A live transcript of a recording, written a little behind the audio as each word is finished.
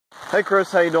Hey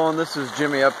Chris, how you doing? This is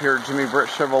Jimmy up here at Jimmy Britt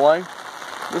Chevrolet.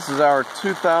 This is our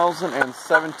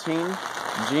 2017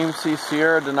 GMC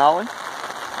Sierra Denali.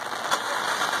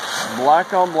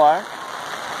 Black on black.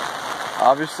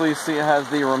 Obviously you see it has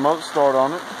the remote start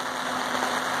on it.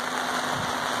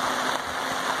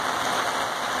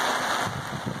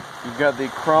 You've got the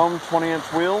chrome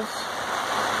 20-inch wheels,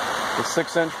 the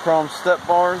 6-inch chrome step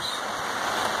bars.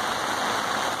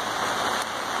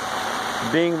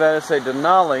 Being that it's a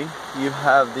Denali, you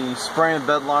have the spray and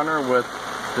bed liner with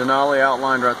Denali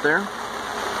outlined right there.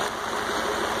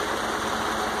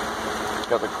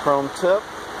 Got the chrome tip.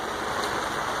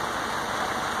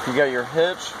 You got your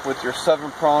hitch with your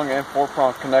 7-prong and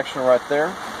 4-prong connection right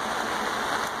there.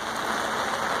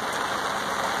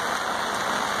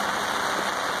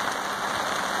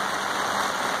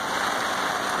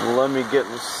 Let me get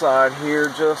inside here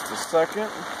just a second.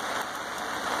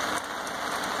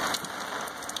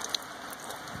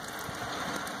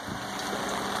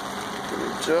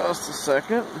 Just a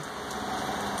second.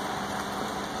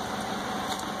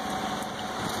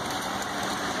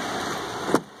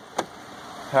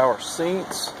 Power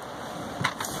seats.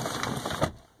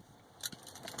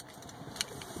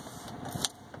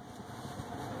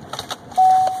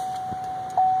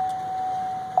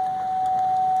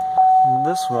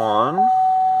 This one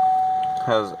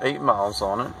has 8 miles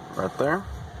on it right there.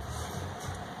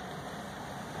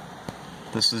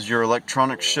 This is your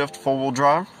electronic shift 4-wheel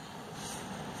drive.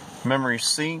 Memory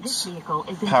seats,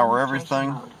 power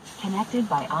everything. Connected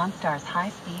by OnStar's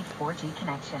high-speed 4G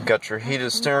connection. Got your heated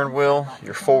steering wheel,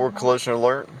 your forward collision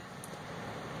alert,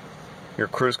 your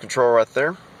cruise control right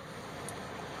there.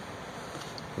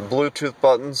 Bluetooth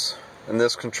buttons, and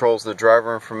this controls the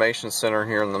driver information center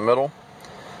here in the middle.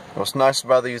 What's nice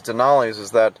about these Denalis is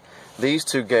that these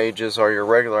 2 gauges are your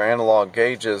regular analog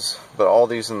gauges, but all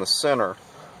these in the center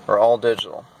are all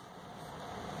digital.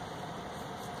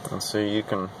 And so you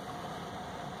can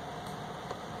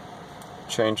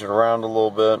change it around a little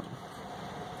bit.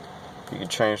 You can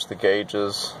change the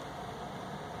gauges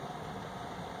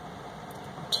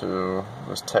to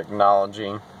this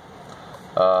technology.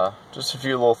 Just a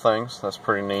few little things. That's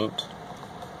pretty neat.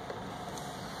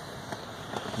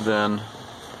 Then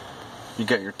you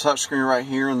got your touchscreen right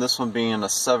here, and this one being a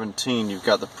 17, you've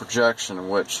got the projection,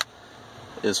 which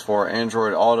is for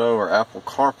Android Auto or Apple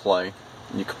CarPlay.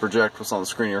 You can project what's on the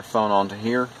screen of your phone onto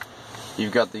here.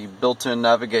 You've got the built-in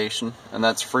navigation, and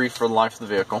that's free for the life of the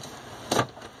vehicle.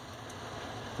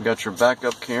 You got your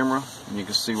backup camera, and you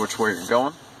can see which way you're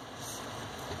going.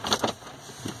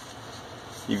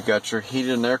 You've got your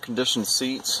heated and air-conditioned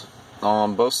seats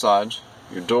on both sides,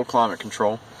 your dual climate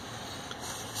control,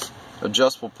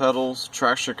 adjustable pedals,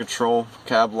 traction control,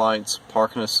 cab lights,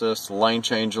 parking assist, lane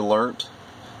change alert.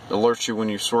 It alerts you when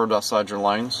you swerved outside your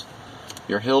lanes.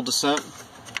 Your hill descent.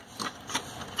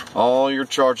 All your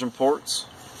charging ports.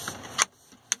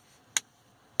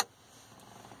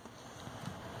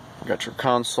 Got your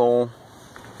console.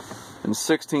 And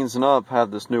 16s and up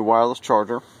have this new wireless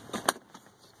charger. You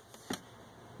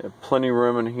have plenty of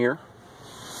room in here.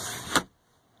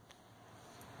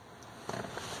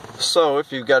 So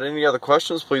if you've got any other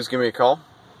questions, please give me a call.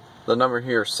 The number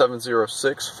here is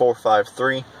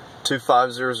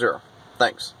 706-453-2500.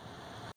 Thanks.